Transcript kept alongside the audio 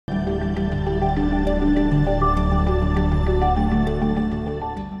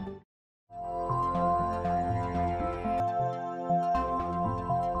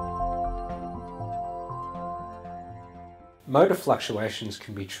Motor fluctuations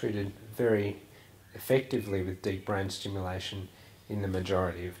can be treated very effectively with deep brain stimulation in the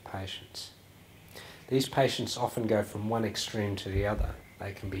majority of patients. These patients often go from one extreme to the other.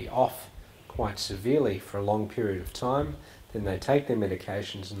 They can be off quite severely for a long period of time, then they take their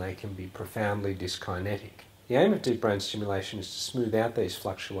medications and they can be profoundly dyskinetic. The aim of deep brain stimulation is to smooth out these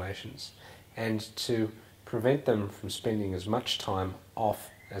fluctuations and to prevent them from spending as much time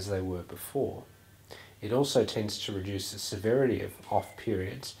off as they were before. It also tends to reduce the severity of off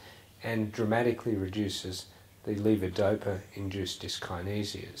periods and dramatically reduces the levodopa-induced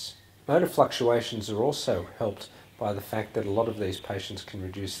dyskinesias. Motor fluctuations are also helped by the fact that a lot of these patients can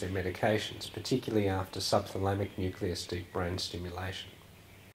reduce their medications, particularly after subthalamic nucleus deep brain stimulation.